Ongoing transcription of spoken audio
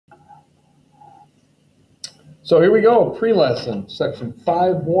So here we go, pre-lesson, section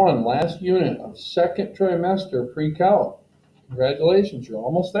 5.1, last unit of second trimester pre-calc. Congratulations, you're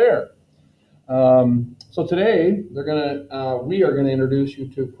almost there. So today we are gonna introduce you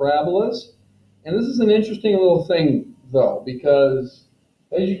to parabolas, and this is an interesting little thing though, because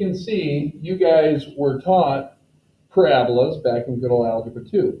as you can see, you guys were taught parabolas back in good old Algebra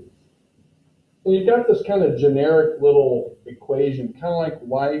 2. And you've got this kind of generic little equation, kind of like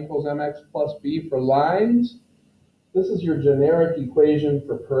y equals mx plus b for lines. This is your generic equation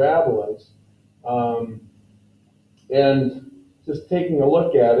for parabolas. And just taking a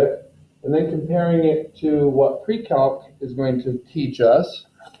look at it and then comparing it to what pre-calc is going to teach us,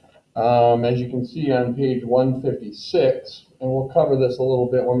 as you can see on page 156, and we'll cover this a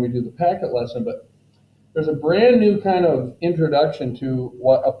little bit when we do the packet lesson, but there's a brand new kind of introduction to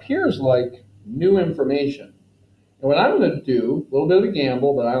what appears like new information. And what I'm going to do, a little bit of a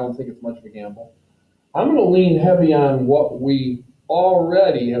gamble, but I don't think it's much of a gamble, I'm going to lean heavy on what we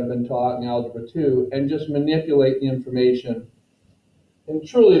already have been taught in Algebra 2 and just manipulate the information. And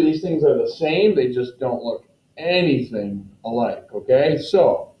truly, these things are the same. They just don't look anything alike, okay?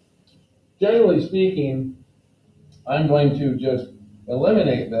 So, generally speaking, I'm going to just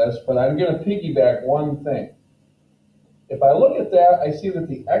eliminate this, but I'm going to piggyback one thing. If I look at that, I see that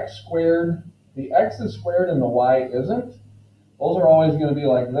the x is squared and the y isn't. Those are always going to be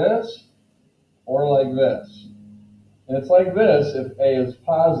like this or like this. And it's like this if a is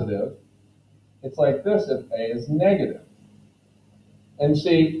positive. It's like this if a is negative. And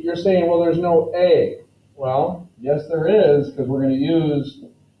see, you're saying, well, there's no a. Well, yes, there is, because we're going to use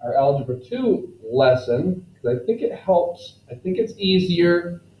our Algebra 2 lesson, because I think it helps. I think it's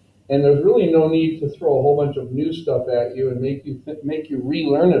easier, and there's really no need to throw a whole bunch of new stuff at you and make you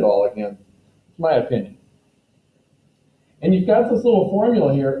relearn it all again. It's my opinion. And you've got this little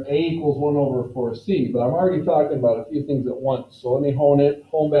formula here, a equals 1 over 4c, but I'm already talking about a few things at once, so let me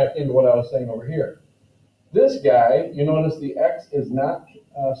hone back into what I was saying over here. This guy, you notice the x is not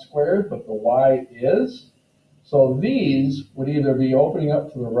squared, but the y is. So these would either be opening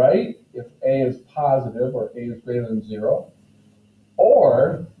up to the right if a is positive or a is greater than 0,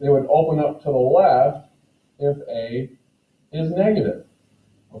 or they would open up to the left if a is negative,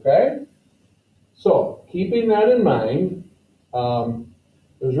 okay? So keeping that in mind,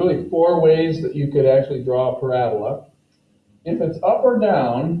 there's really 4 ways that you could actually draw a parabola. If it's up or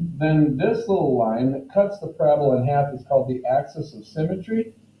down, then this little line that cuts the parabola in half is called the axis of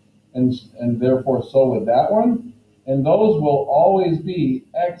symmetry, and therefore so would that one. And those will always be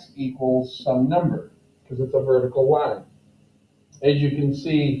x equals some number, because it's a vertical line. As you can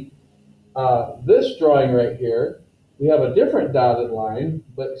see, this drawing right here, we have a different dotted line,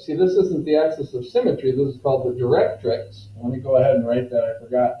 but see, this isn't the axis of symmetry. This is called the directrix. Let me go ahead and write that. I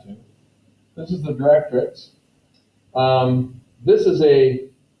forgot to. This is the directrix. This is a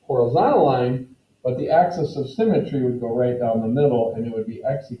horizontal line, but the axis of symmetry would go right down the middle, and it would be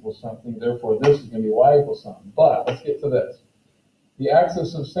x equals something. Therefore, this is going to be y equals something. But let's get to this. The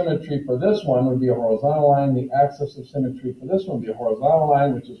axis of symmetry for this one would be a horizontal line. The axis of symmetry for this one would be a horizontal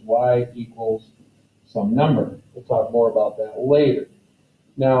line, which is y equals some number. We'll talk more about that later.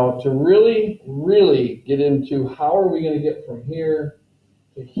 Now, to really, really get into how are we going to get from here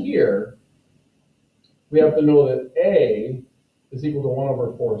to here, we have to know that a is equal to 1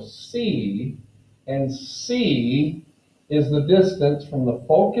 over 4c, and c is the distance from the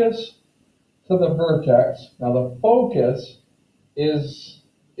focus to the vertex. Now, the focus is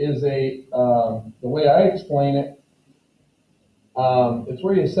the way I explain it, it's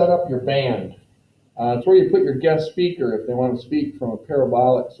where you set up your band. It's where you put your guest speaker if they want to speak from a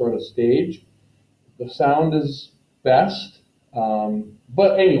parabolic sort of stage. The sound is best.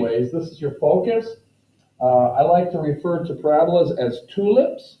 But anyways, this is your focus. I like to refer to parabolas as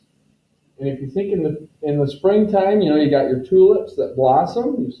tulips. And if you think in the springtime, you got your tulips that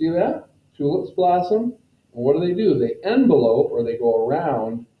blossom. You see that? Tulips blossom. And what do? They envelope, or they go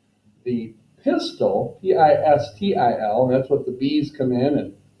around the pistil, P-I-S-T-I-L, and that's what the bees come in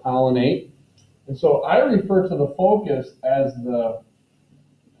and pollinate. And so I refer to the focus as the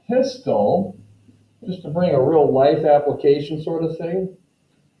pistil, just to bring a real life application sort of thing.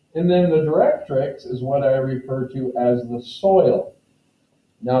 And then the directrix is what I refer to as the soil.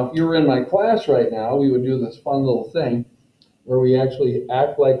 Now, if you were in my class right now, we would do this fun little thing where we actually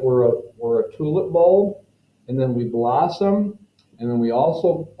act like we're a tulip bulb, and then we blossom, and then we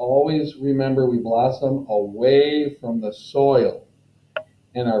also always remember we blossom away from the soil.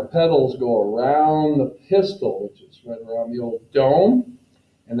 And our petals go around the pistil, which is right around the old dome,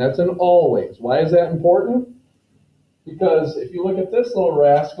 and that's an always. Why is that important? Because if you look at this little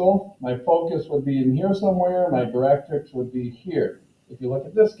rascal, my focus would be in here somewhere, my directrix would be here. If you look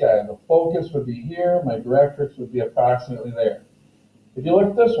at this guy, the focus would be here, my directrix would be approximately there. If you look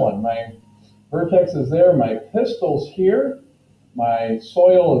at this one, my vertex is there, my pistol's here, my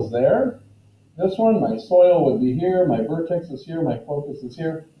soil is there. This one, my soil would be here, my vertex is here, my focus is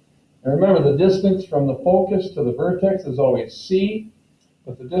here. And remember, the distance from the focus to the vertex is always C,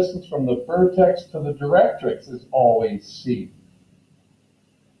 but the distance from the vertex to the directrix is always C.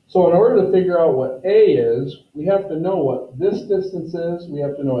 So in order to figure out what A is, we have to know what this distance is, we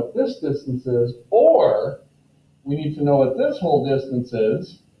have to know what this distance is, or we need to know what this whole distance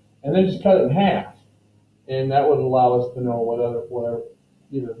is, and then just cut it in half. And that would allow us to know what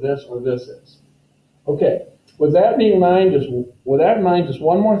either this or this is. Okay, with that in mind, just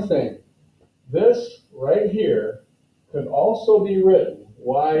one more thing. This right here could also be written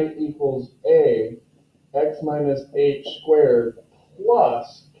y equals a x minus h squared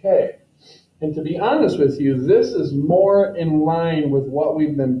plus k. And to be honest with you, this is more in line with what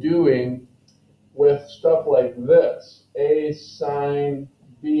we've been doing with stuff like this. A sine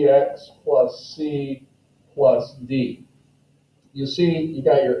bx plus c plus d. You see, you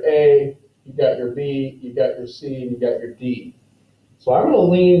got your A, you got your B, you got your C, and you got your D. So I'm going to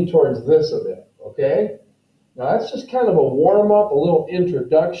lean towards this a bit, okay? Now that's just kind of a warm-up, a little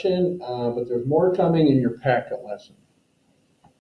introduction, but there's more coming in your packet lesson.